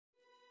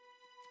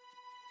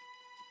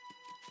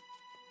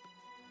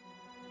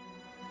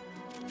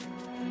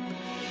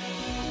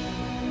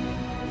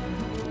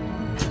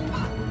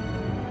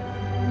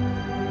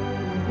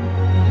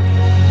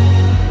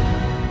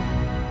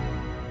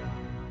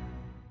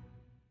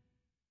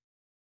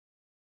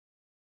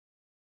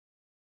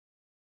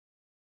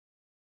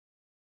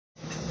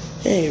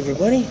Hey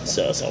everybody,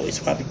 so as always,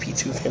 Bobby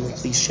P2 family,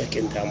 please check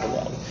in down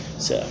below.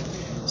 So,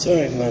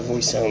 sorry if my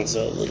voice sounds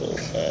a little,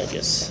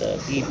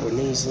 deep or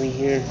nasally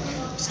here.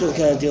 Still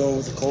kind of dealing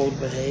with a cold,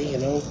 but hey,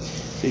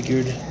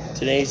 figured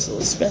today's a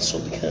little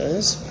special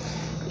because,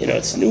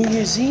 it's New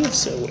Year's Eve,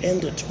 so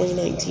end of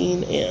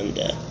 2019 and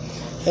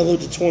hello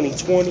to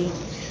 2020.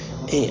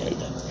 And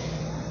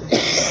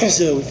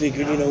so we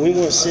figured, we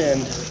want to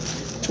send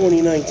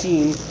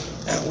 2019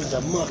 out with a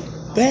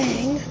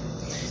mukbang.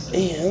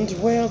 And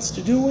where else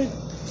to do it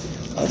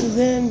other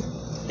than,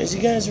 as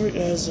you guys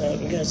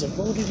have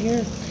voted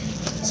here,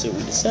 so we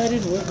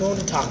decided we're going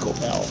to Taco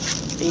Bell.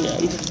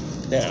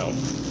 And now,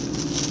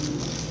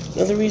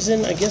 another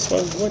reason I guess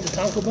why we went to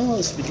Taco Bell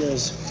is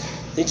because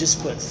they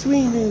just put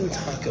 3 new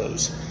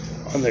tacos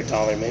on their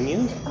dollar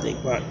menu. They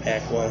brought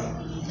back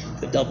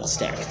the double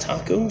stack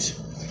tacos,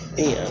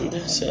 and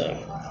so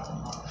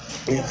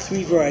we have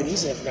 3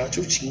 varieties. They have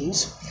nacho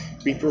cheese,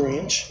 Reaper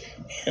Ranch,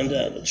 and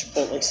the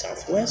Chipotle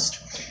Southwest.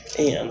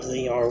 And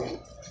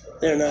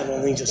they're not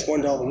only just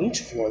 $1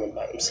 each if you want them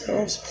by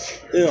themselves,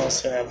 they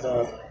also have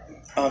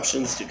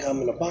options to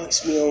come in a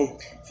box meal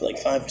for like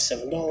 $5 or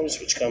 $7,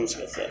 which comes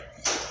with a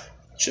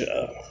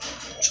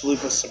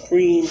Chalupa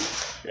Supreme,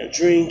 a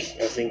drink.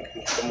 I think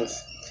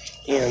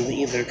they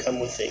either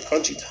come with a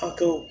crunchy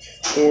taco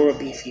or a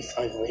beefy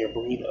 5-layer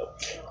burrito.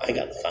 I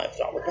got the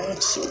 $5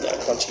 box, so we got a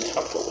crunchy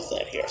taco with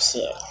that here.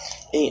 So,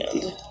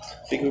 and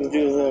figure we'll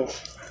do a little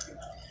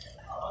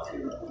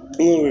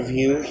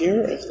review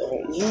here of the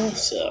whole meal.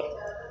 So,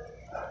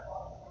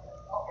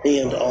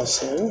 and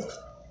also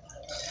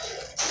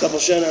a couple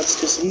shout outs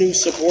to some new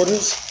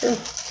supporters here.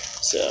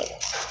 So,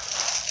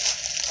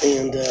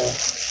 and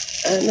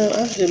I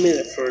have to admit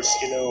at first,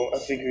 I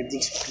figured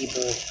these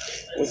people,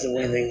 with the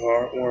way they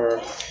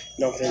were,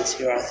 no offense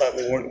here, I thought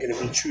they weren't going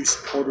to be true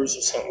supporters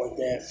or something like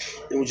that.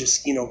 They were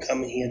just,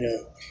 coming here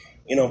to,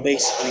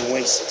 basically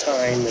waste the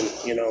time and,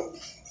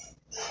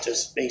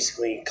 just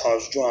basically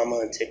cause drama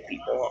and tick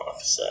people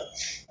off. So,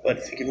 but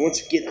I figured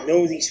once we get to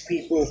know these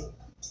people,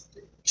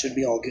 it should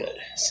be all good.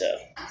 So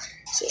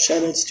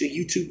shout outs to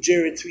YouTube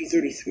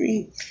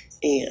Jared333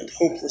 and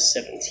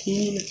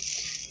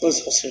Hopeless17.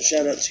 Also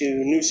shout out to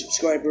new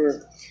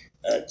subscriber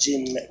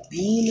Jim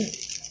Bean.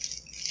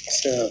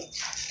 So,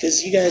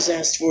 because you guys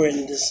asked for it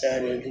and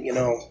decided,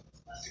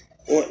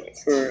 what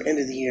for end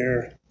of the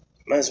year,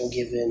 might as well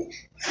give in.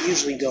 I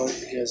usually don't,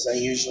 because I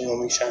usually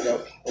only shout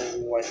out people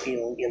who I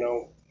feel,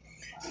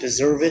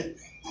 deserve it.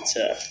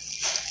 So,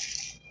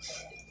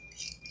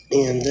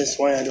 and that's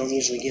why I don't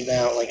usually give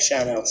out like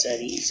shout outs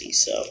that easy.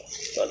 So,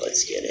 but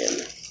let's get in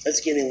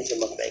with the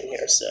mukbang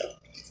here. So,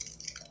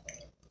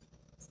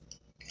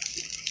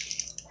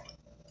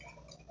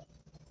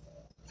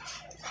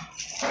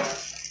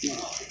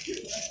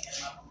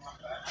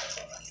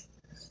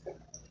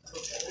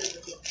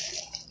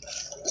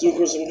 of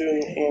course I'm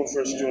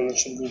first doing the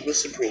Chalupa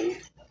Supreme,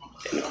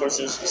 and of course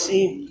as you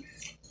see,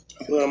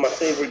 I put on my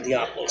favorite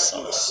Diablo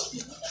sauce.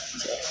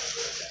 So,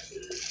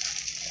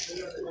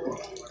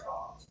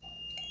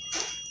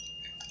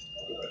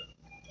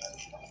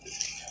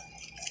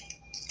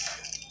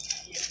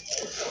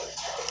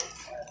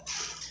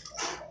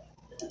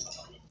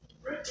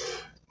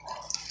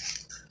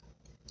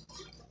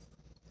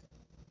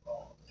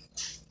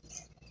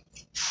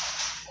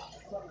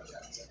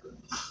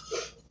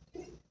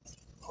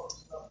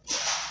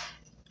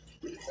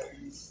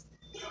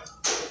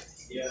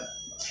 yeah.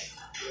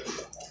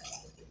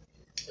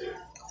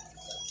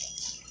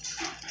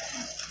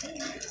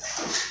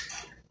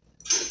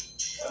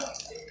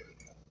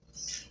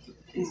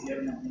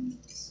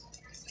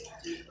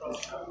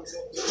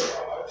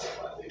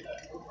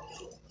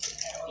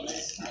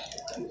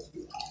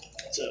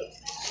 So,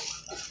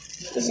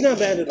 it's not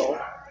bad at all.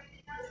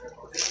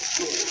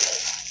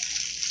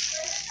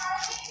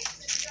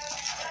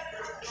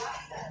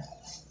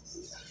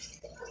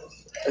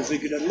 I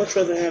figured I'd much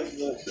rather have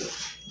the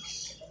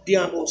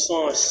Diablo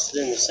sauce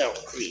than the sour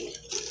cream.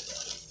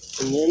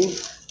 And then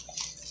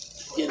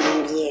get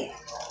into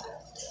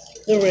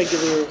the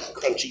regular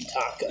crunchy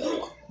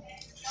taco.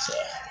 So,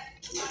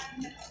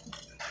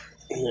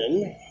 and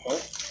then,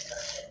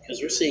 because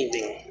we're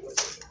saving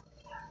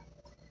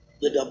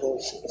the double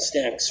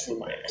stacks for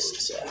last.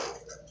 So,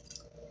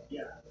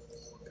 yeah.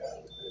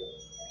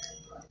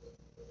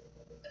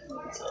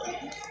 So,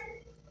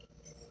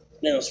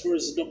 now, as far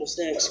as the double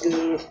stacks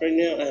go, right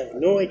now I have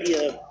no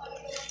idea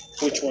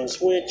which one's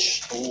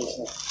which. I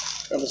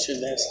probably should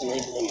have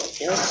estimated them on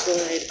the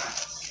outside.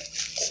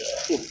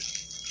 So,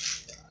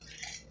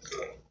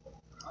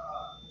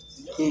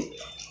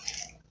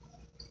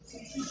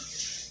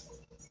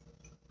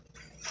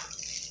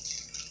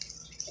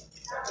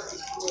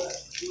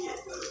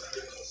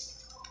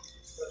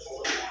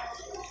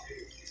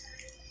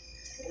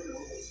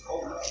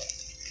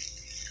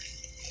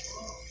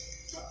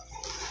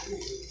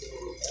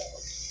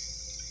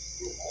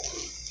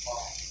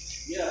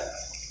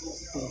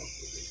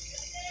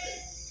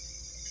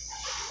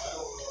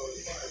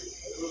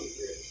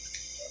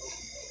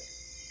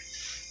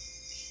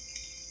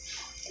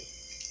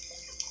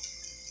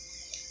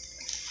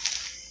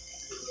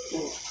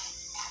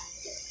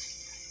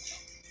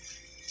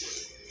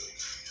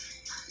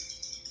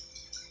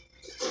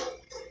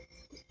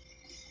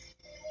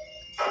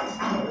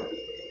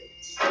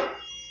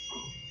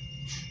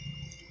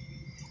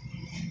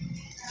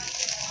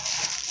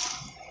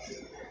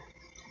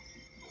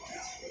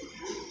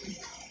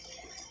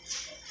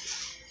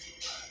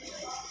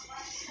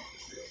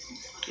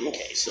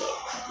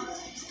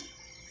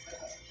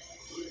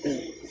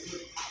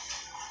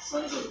 So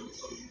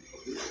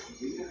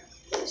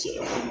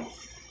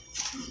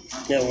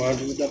now we're on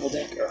to the double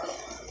decker.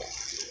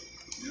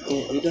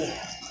 And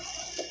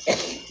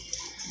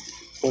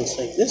looks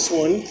like this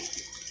one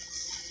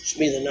should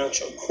be the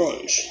Nacho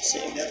Crunch. See,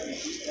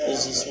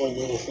 this is where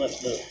they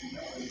left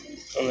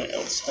on the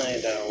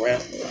outside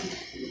wrapper.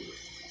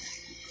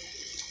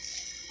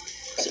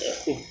 So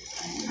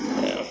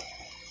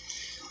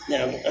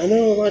now I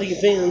know a lot of you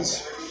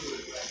fans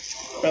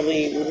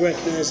probably would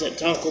recognize that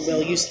Taco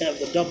Bell used to have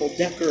the double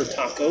decker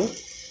taco,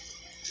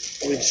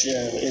 which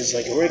is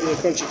like a regular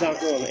crunchy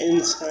taco on the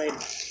inside,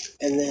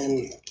 and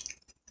then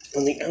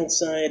on the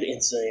outside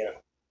it's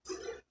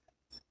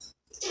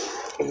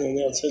and then on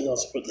the outside they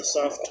also put the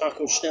soft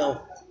taco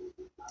shell,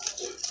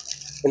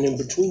 and in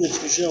between the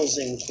two shells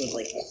they would put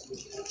like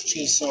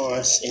cheese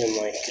sauce and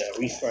like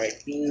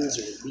refried beans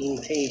or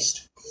bean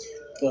paste,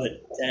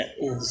 but that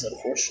is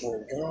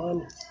unfortunately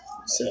gone.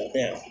 So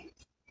now,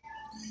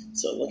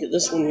 so look at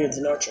this one here,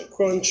 the Nacho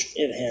Crunch.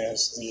 It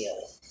has the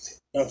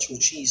nacho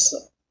cheese,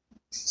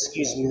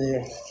 excuse me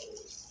there,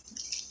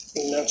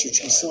 the nacho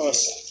cheese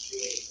sauce,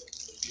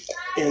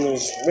 and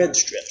those red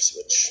strips,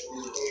 which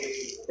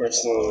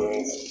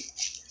personally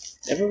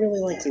never really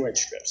liked the red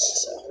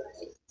strips. So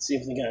let's see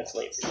if we got a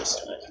flavor this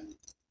time.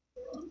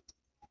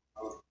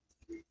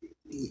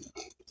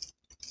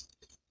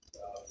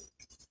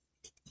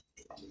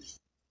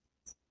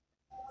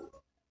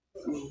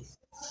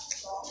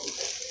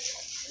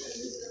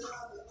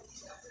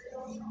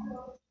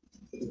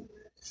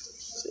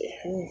 See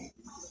here.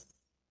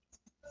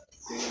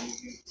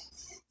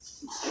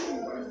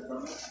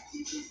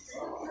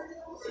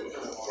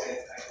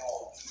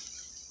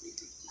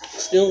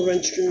 Still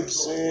red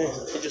strips,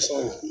 they just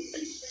only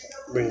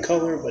bring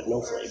color but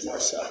no flavor,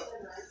 so.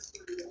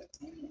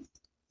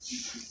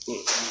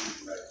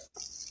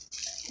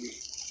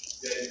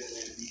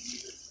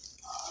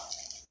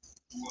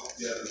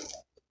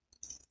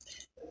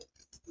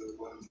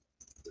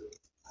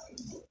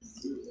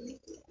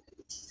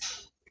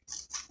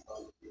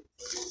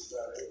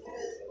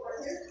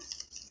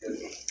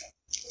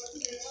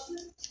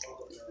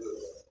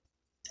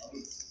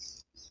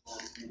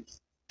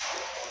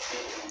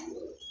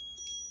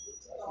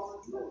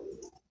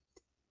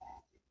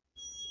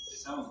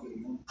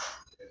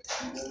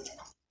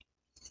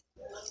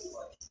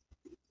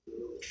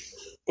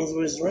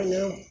 Otherwise, right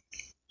now,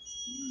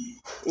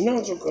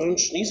 Nacho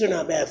Crunch, these are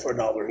not bad for $1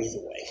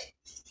 either way.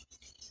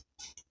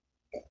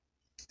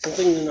 I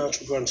think the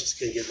Nacho Crunch is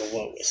going to get the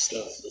lowest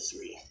of the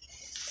three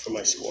for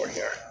my score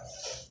here.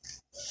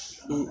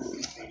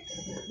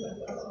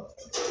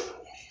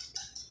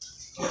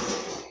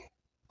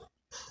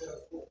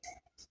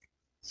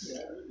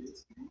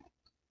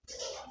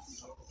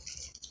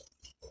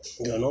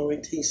 Got no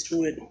right taste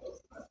to it,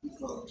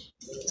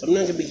 so I'm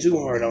not going to be too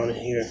hard on it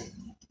here.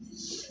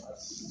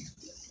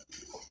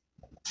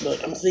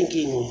 But I'm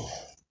thinking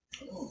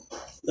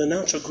the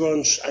Nacho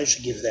Crunch, I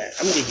should give that.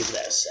 I'm going to give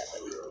that a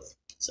 7.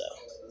 So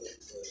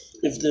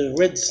if the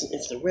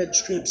red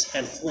strips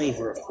had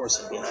flavor, of course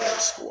it'd be a higher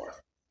score.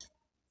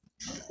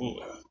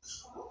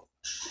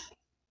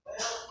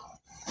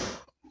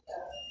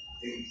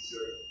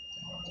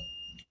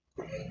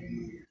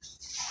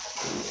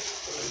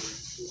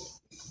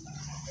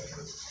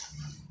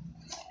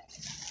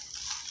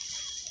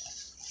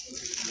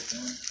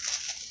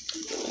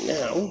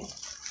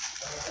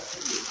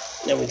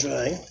 Now we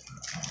try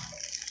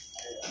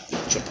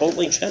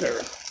Chipotle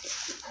Cheddar,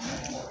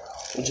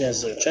 which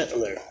has their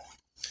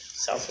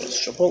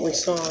Southwest Chipotle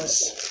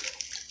sauce,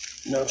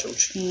 nacho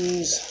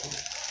cheese,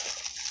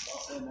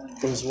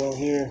 as well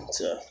here.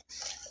 It's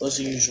those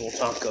are usual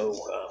taco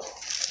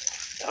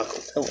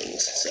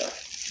fillings. So.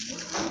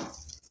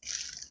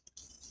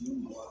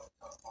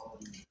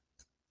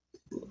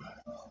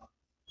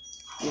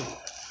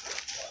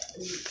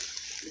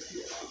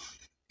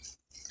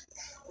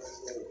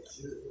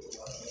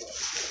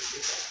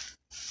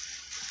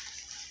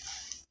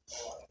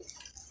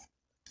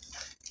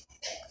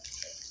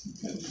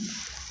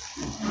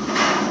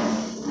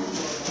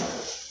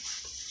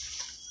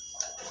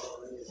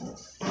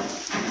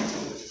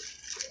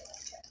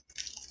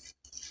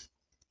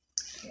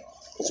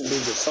 There's a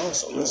really good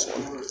sauce on this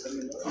one.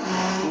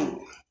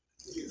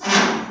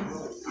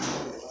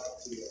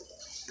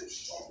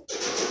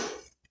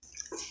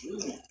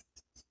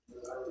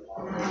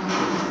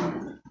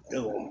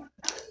 Little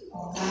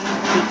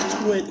kick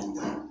to it.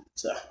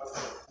 So.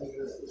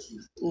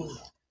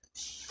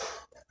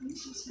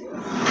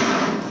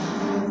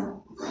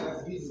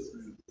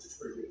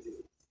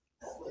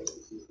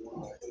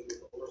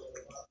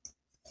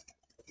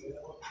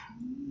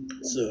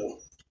 So,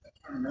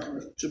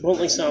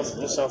 Chipotle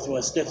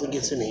Southwest definitely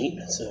gets an 8,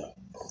 so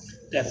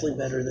definitely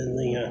better than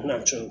the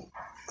Nacho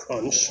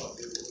Crunch.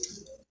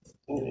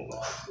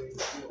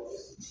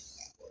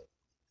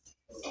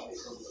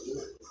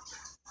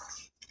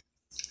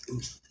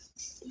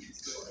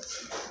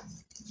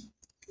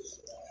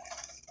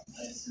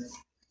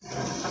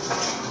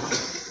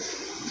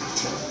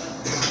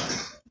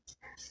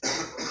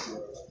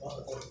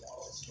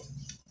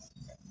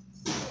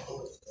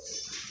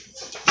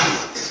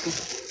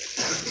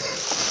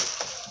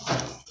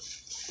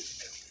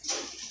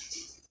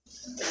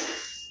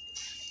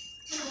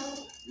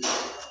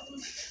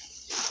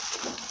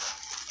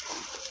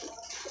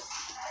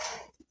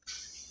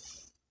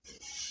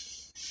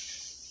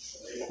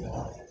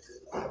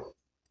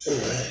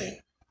 Alright.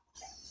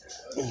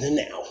 And then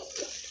now,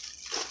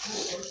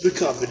 the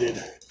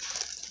coveted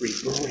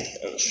Reaper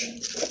Ranch,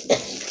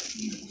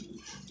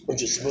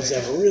 which is supposed to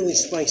have a really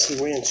spicy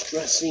ranch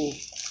dressing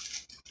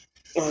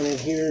on it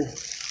here,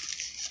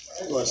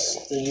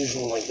 plus the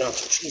usual like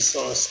nacho cheese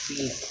sauce,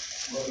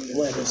 beef,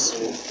 lettuce,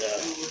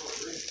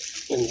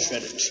 and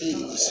shredded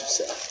cheese.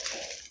 So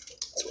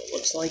that's what it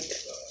looks like.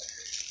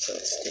 So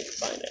let's take a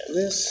bite out of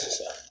this.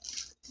 So.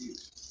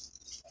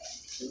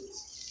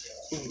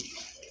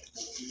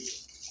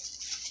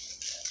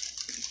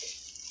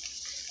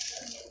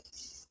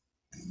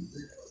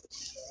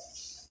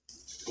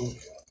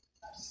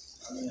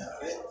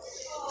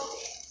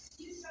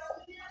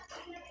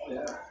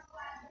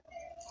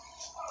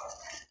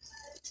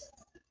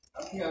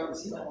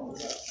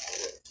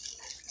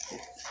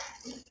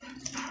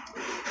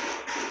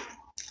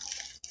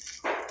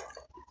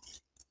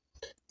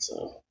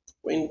 So,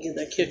 waiting to get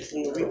that kick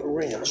from the Reaper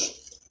Ranch.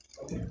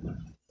 I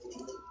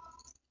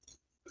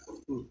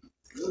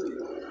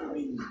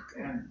mean,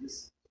 damn,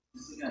 this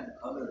thing had the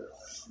color.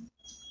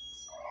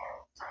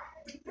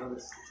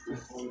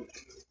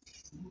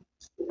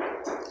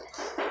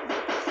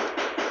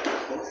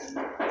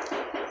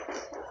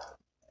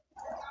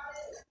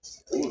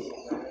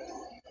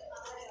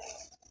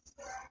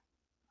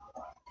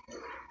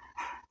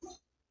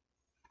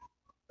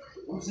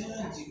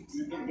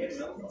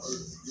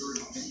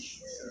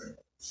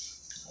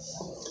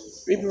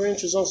 Reaper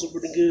Ranch is also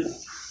pretty good.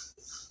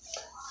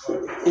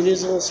 It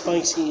is a little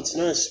spicy. It's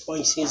not as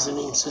spicy as the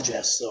name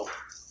suggests, though.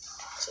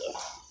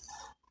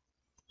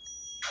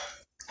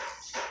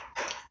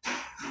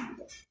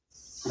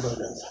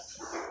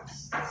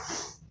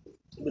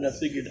 But I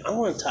figured I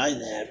want to tie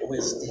that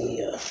with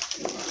the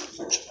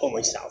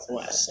Chipotle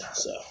Southwest.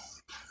 So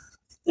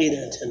 8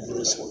 out of 10 for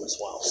this one as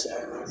well. So.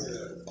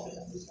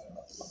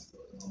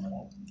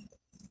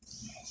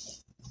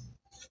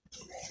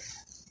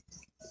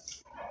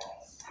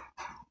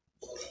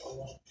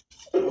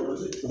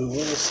 But when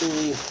I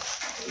say,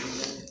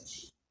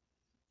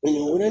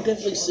 when I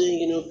definitely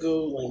say,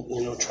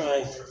 go,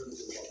 try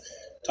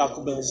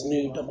Taco Bell's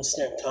new double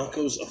stack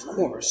tacos, of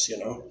course,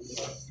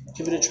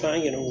 give it a try,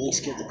 at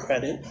least get the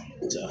credit.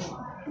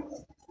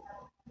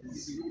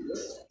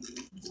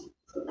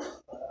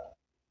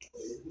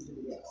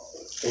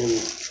 And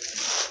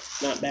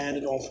not bad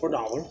at all for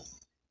 $1.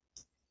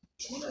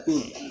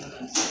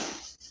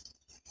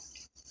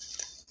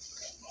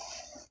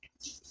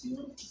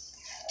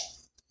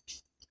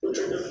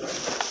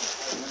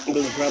 But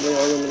they're probably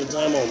all limited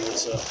time only,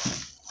 so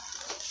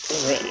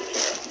alright.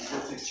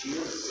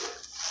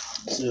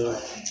 So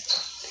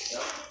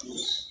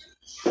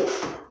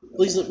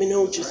please let me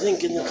know what you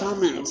think in the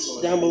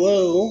comments down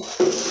below.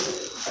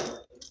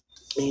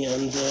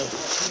 And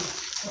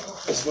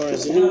as far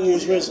as the New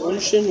Year's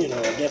resolution,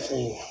 I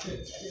definitely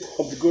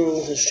hope to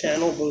grow this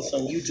channel both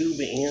on YouTube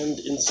and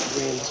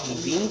Instagram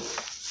TV.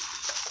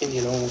 And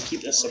we'll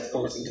keep that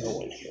support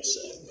going here.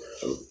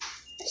 So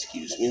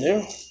excuse me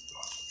there.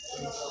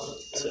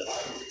 So,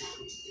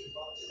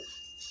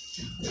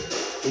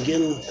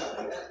 again,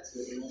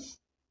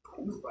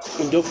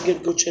 and don't forget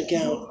to go check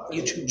out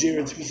YouTube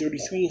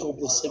Jared333,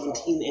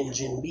 Hopeless17, and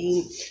Jim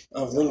Bean.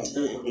 I've links to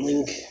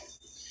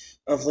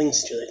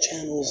the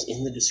channels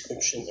in the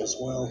description as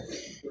well.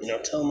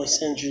 Tell them I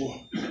sent you.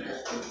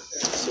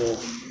 So,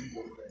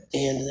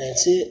 and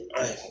that's it.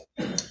 I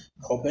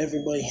hope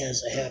everybody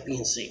has a happy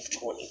and safe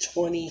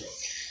 2020,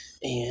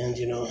 and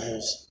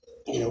has.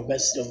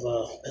 Best of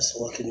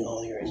luck in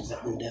all your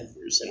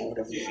endeavors and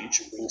whatever the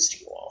future brings to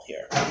you all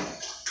here.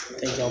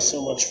 Thank y'all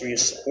so much for your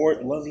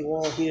support. Love you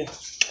all here.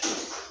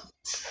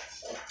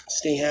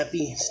 Stay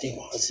happy, stay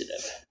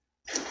positive.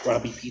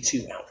 Robbie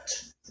P2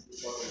 out.